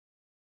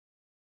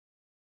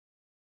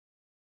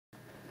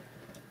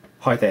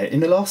Hi there, in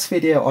the last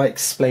video I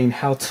explained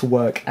how to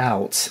work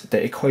out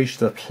the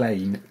equation of the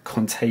plane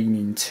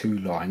containing two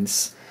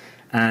lines,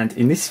 and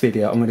in this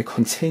video I'm going to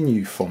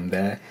continue from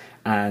there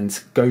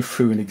and go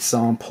through an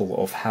example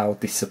of how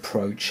this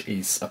approach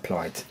is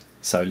applied.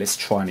 So let's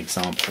try an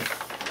example.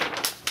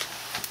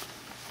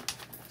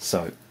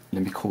 So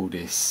let me call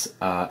this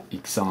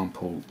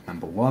example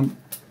number 1.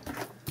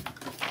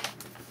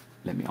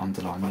 Let me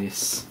underline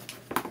this.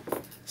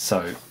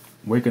 So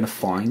we're going to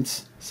find,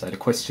 so the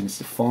question is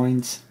to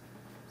find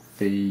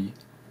the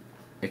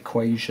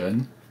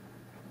equation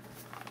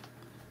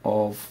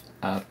of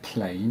a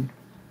plane,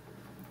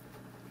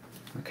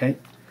 okay,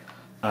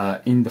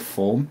 in the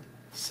form,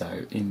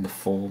 so in the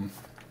form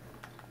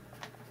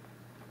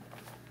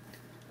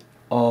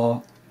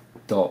r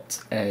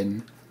dot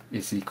n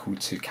is equal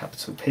to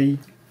capital P,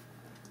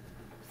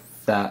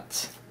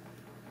 that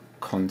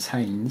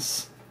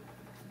contains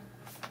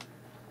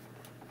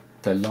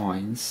the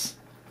lines.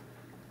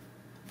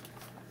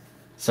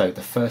 So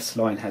the first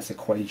line has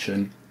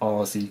equation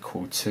r is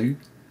equal to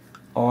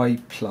I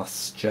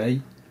plus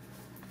j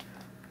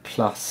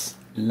plus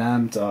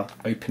lambda,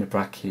 open a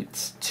bracket,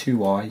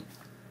 2i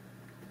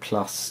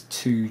plus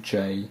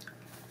 2j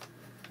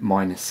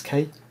minus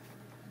k.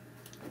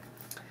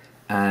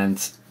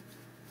 And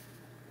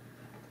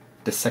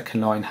the second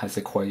line has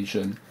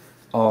equation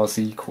r is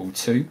equal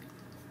to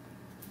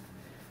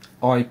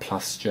I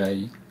plus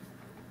j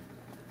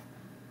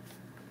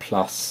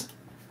plus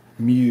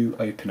mu,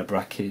 open a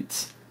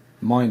bracket,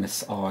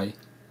 minus I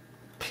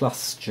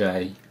plus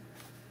j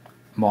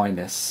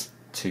minus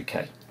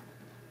 2k.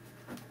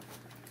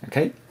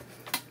 Okay,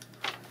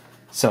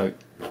 so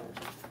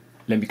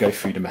let me go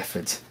through the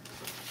method.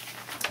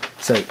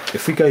 So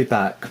if we go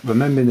back,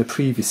 remember in the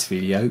previous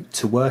video,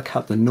 to work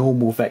out the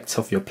normal vector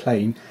of your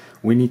plane,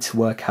 we need to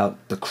work out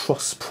the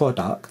cross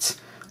product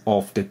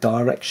of the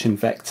direction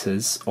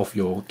vectors of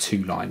your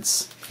two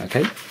lines.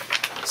 Okay,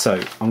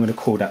 so I'm going to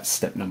call that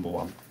step number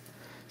 1.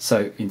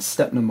 So in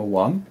step number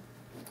 1,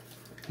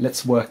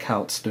 let's work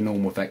out the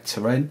normal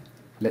vector n.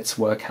 Let's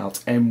work out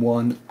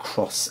m1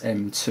 cross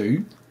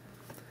m2.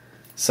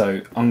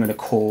 So I'm going to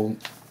call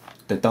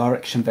the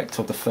direction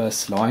vector of the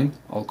first line,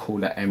 I'll call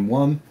that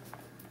m1,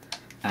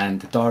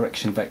 and the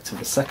direction vector of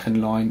the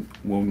second line,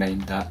 we'll name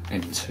that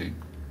m2.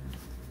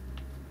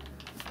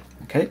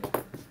 Okay.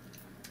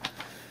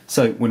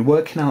 So when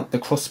working out the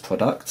cross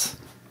product,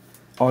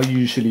 I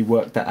usually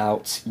work that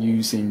out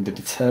using the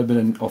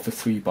determinant of a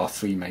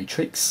 3x3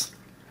 matrix.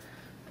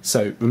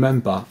 So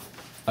remember,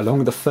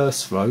 along the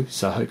first row,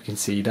 so I hope you can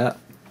see that,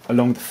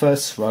 along the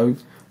first row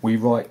we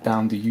write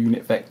down the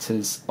unit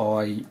vectors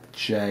I,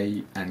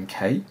 j and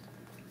k.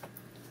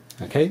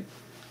 Okay?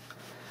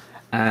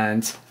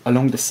 And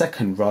along the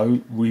second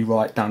row we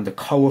write down the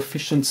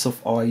coefficients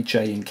of I,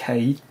 j and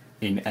k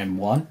in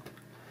m1.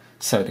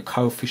 So the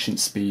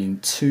coefficients being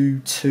 2,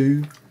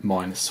 2,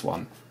 minus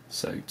 1.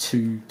 So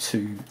 2,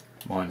 2,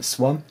 minus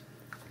 1.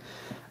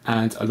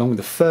 And along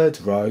the third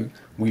row,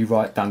 we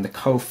write down the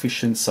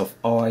coefficients of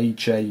I,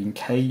 j and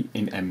k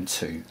in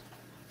M2.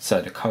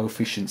 So the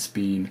coefficients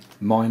being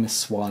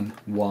minus 1,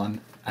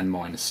 1 and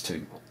minus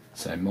 2.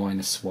 So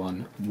minus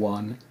 1,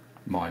 1,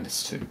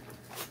 minus 2.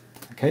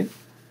 Okay?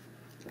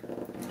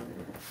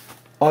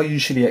 I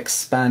usually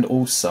expand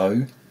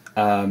also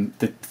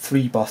the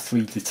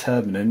 3x3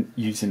 determinant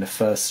using the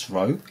first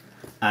row,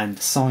 and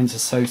the signs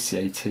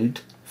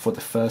associated for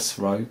the first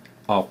row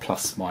are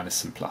plus,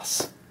 minus and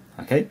plus.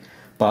 Okay,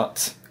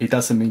 but it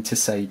doesn't mean to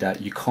say that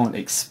you can't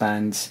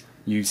expand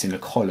using a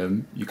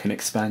column. You can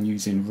expand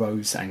using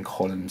rows and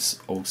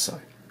columns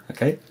also.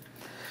 Okay,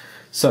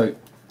 so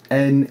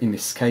n in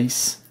this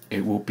case,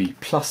 it will be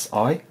plus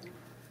I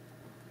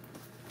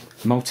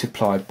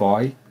multiplied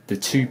by the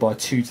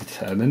 2x2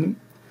 determinant,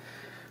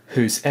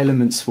 whose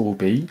elements will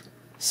be,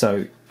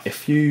 so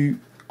if you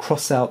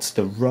cross out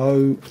the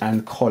row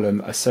and column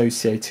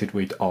associated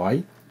with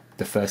I,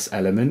 the first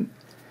element,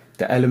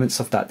 the elements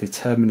of that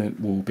determinant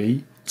will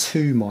be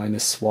 2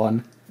 minus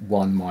 1,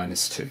 1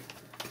 minus 2.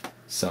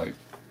 So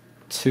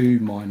 2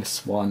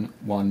 minus 1,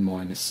 1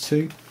 minus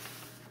 2,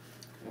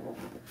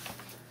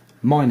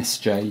 minus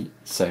j,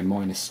 so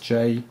minus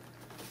j,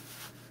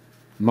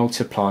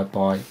 multiplied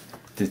by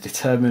the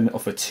determinant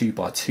of a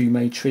 2x2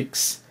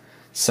 matrix.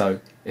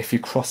 So if you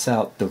cross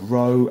out the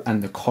row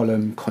and the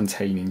column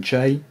containing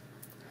j,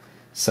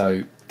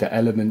 so the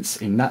elements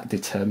in that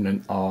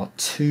determinant are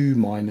 2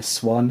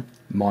 minus 1,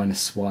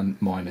 minus 1,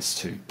 minus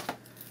 2.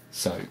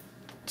 So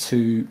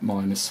 2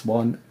 minus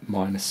 1,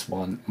 minus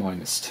 1,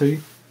 minus 2.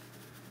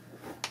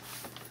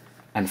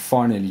 And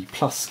finally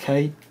plus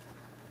k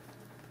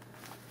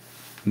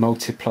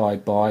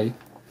multiplied by,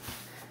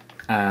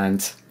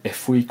 and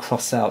if we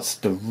cross out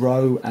the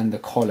row and the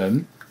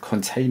column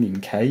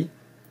containing k,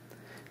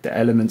 the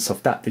elements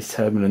of that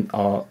determinant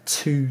are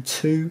 2,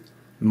 2,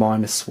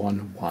 minus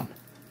 1, 1.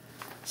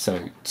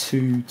 So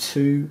 2,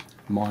 2,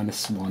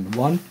 minus 1,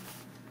 1.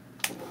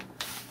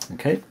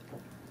 Okay.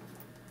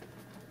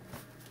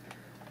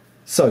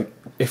 So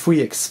if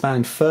we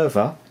expand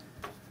further,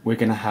 we're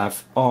going to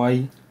have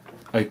I,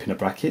 open a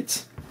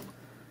bracket,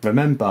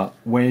 remember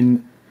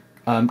when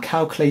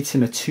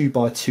calculating a 2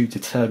 by 2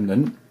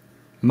 determinant,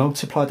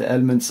 multiply the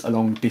elements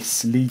along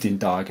this leading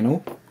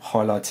diagonal,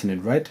 highlighting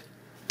in red.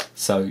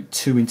 So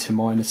 2 into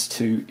minus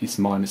 2 is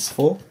minus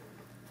 4.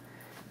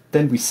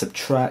 Then we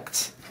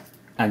subtract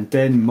and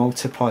then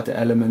multiply the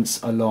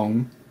elements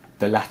along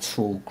the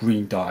lateral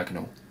green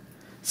diagonal.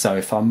 So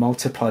if I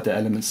multiply the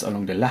elements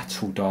along the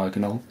lateral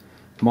diagonal,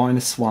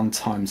 minus 1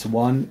 times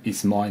 1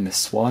 is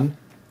minus 1.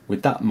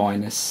 With that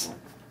minus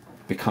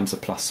becomes a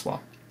plus 1.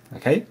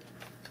 Okay?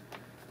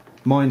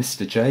 Minus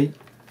the j.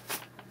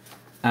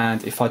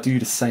 And if I do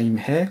the same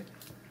here,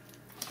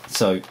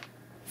 so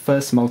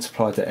first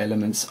multiply the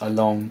elements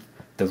along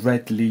the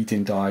red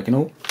leading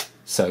diagonal.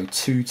 So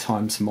 2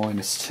 times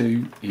minus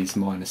 2 is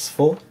minus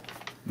 4,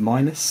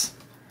 minus,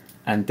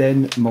 and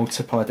then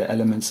multiply the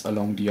elements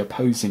along the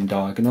opposing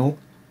diagonal,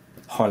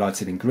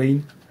 highlighted in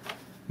green,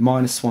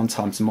 minus 1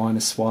 times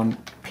minus 1,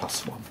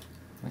 plus 1.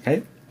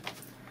 Okay?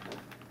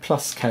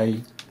 Plus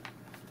k,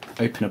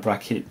 open a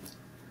bracket,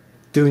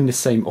 doing the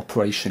same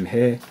operation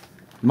here,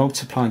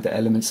 multiplying the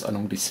elements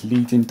along this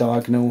leading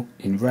diagonal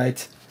in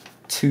red,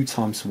 2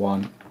 times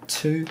 1,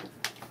 2,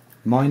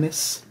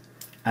 minus,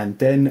 and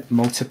then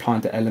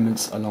multiplying the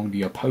elements along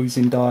the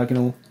opposing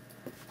diagonal,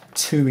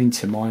 2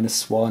 into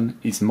minus 1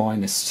 is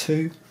minus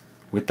 2,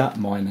 with that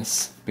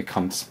minus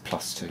becomes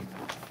plus 2.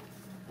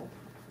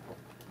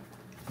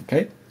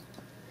 Okay,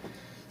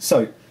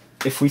 so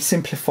if we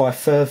simplify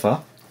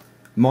further,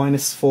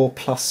 minus 4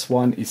 plus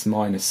 1 is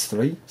minus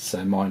 3,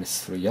 so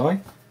minus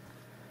 3i.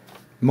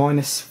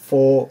 Minus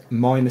 4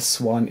 minus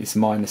 1 is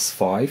minus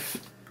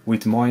 5,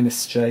 with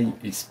minus j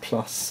is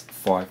plus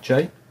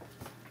 5j.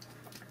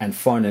 And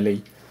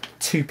finally,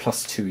 2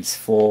 plus 2 is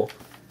 4,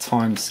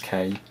 times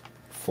k,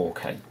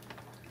 4k.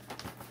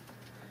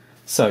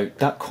 So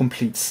that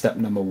completes step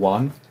number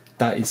 1.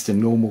 That is the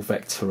normal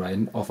vector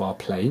n of our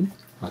plane.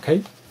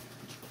 Okay.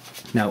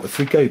 Now if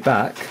we go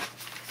back,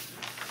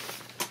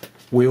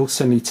 we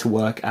also need to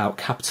work out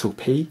capital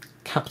P.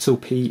 Capital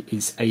P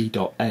is a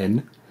dot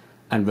n.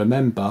 And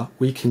remember,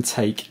 we can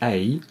take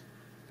A,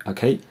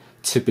 okay,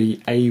 to be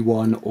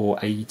A1 or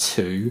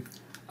A2,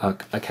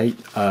 okay,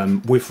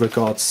 with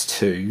regards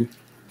to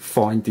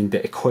finding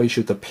the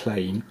equation of the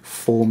plane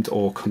formed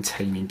or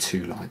containing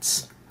two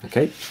lines.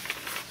 Okay,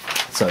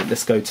 so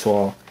let's go to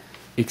our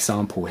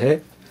example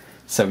here.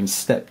 So in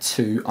step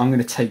 2, I'm going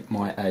to take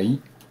my A.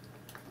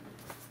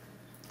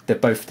 They're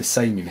both the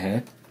same in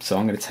here. So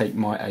I'm going to take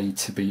my A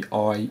to be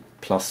I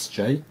plus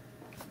j.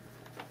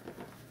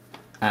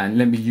 And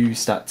let me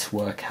use that to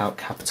work out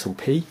capital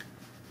P.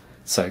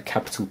 So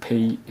capital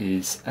P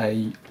is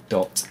A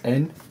dot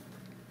n.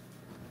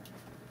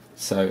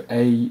 So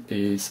A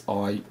is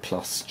I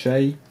plus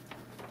j.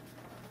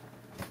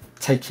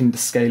 Taking the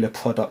scalar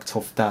product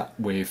of that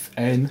with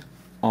n,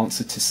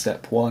 answer to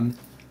step 1,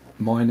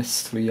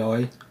 minus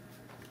 3i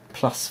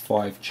plus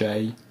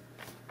 5j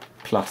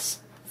plus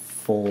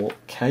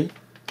 4k.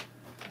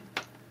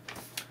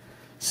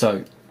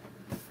 So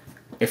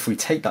if we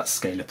take that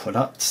scalar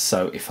product,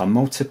 so if I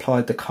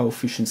multiply the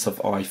coefficients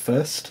of I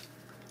first,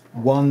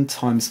 1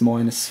 times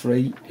minus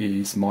 3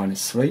 is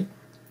minus 3,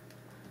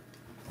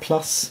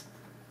 plus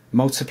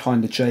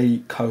multiplying the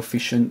j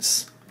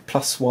coefficients,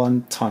 plus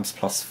 1 times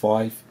plus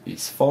 5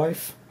 is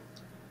 5,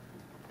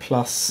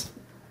 plus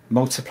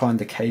multiplying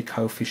the k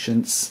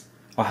coefficients,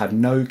 I have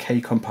no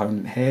k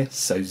component here,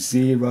 so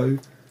 0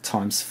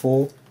 times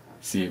 4,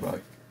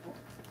 0.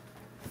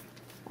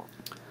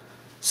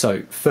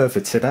 So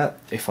further to that,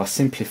 if I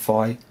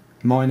simplify,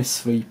 minus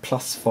 3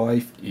 plus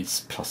 5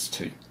 is plus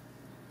 2.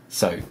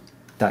 So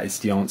that is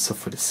the answer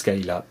for the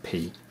scalar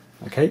P.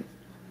 Okay.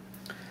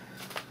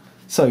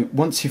 So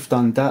once you've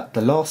done that,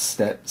 the last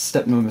step,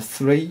 step number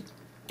 3,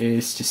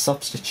 is to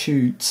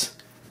substitute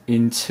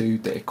into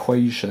the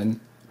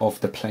equation of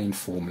the plane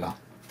formula.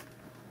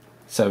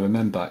 So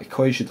remember,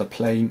 equation of the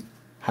plane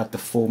had the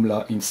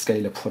formula in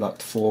scalar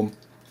product form,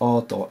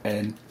 r dot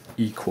n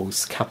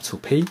equals capital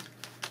P.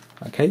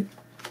 Okay.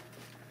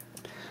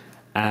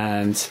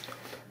 And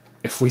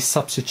if we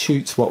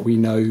substitute what we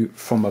know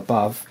from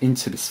above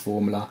into this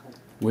formula,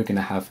 we're going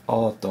to have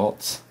r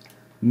dot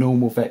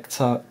normal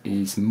vector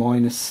is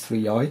minus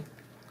 3i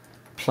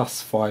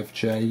plus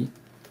 5j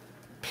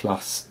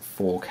plus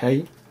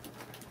 4k,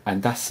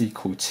 and that's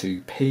equal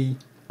to P,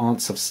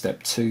 answer of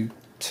step 2,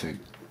 2.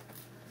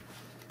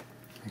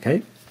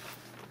 Okay,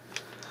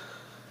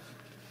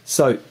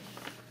 so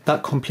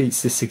that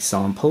completes this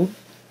example.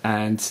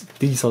 And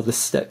these are the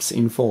steps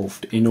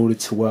involved in order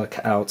to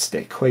work out the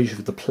equation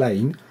of the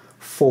plane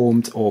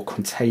formed or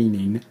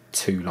containing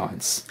two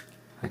lines.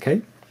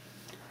 Okay?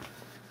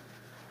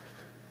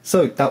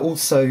 So that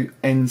also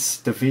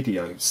ends the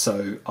video.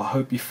 So I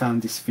hope you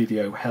found this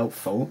video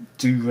helpful.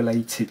 Do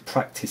related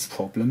practice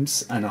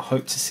problems, and I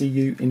hope to see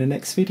you in the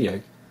next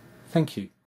video. Thank you.